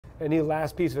Any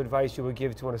last piece of advice you would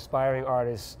give to an aspiring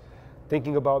artist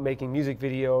thinking about making music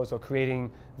videos or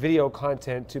creating video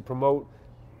content to promote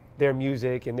their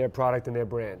music and their product and their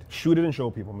brand? Shoot it and show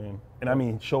people, man. And I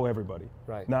mean, show everybody.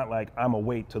 Right. Not like I'm gonna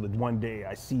wait till the one day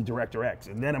I see Director X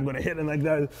and then I'm gonna hit it like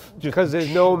that. Because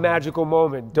there's no magical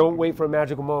moment. Don't wait for a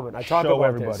magical moment. I talk about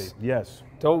everybody. this. Yes.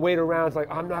 Don't wait around. It's like,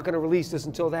 I'm not gonna release this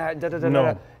until that. Da, da, da, No.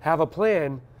 da. Have a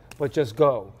plan, but just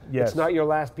go. Yes. It's not your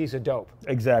last piece of dope.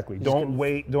 Exactly. Don't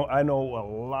wait. I know a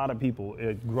lot of people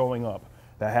growing up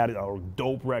that had a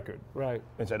dope record. Right.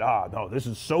 And said, no, this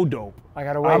is so dope. I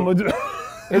gotta wait. I'm gonna do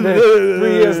And then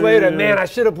 3 years later, man, I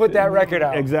should have put that record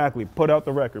out. Exactly. Put out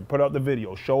the record, put out the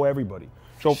video, show everybody.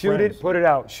 Show Shoot friends. it, put it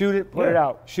out. Shoot it, put it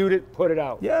out. Shoot it, put it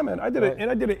out. Yeah, man. I did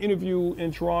an interview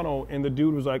in Toronto, and the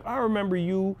dude was like, I remember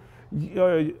you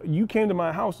came to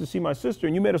my house to see my sister,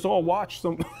 and you made us all watch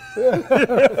some.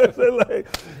 So like,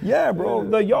 yeah, bro.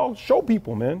 Like, y'all show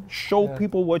people, man. Show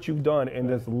people what you've done, and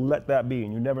just let that be.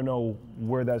 And you never know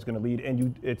where that's going to lead.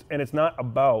 And it's not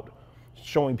about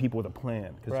showing people with a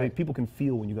plan, because people can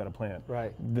feel when you got a plan.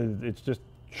 Right. It's just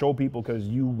show people because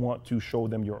you want to show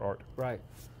them your art. Right.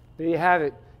 There you have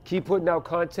it. Keep putting out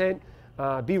content.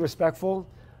 Be respectful.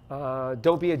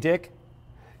 Don't be a dick.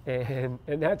 And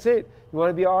that's it. You want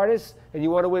to be an artist and you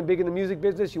want to win big in the music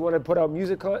business, you want to put out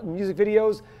music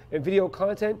videos and video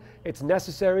content, it's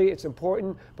necessary, it's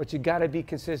important, but you got to be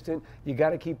consistent. You got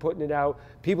to keep putting it out.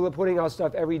 People are putting out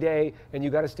stuff every day, and you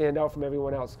got to stand out from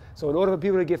everyone else. So in order for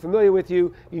people to get familiar with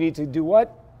you, you need to do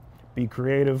what? Be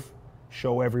creative,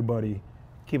 show everybody,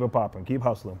 keep it popping, keep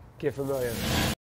hustling. Get familiar.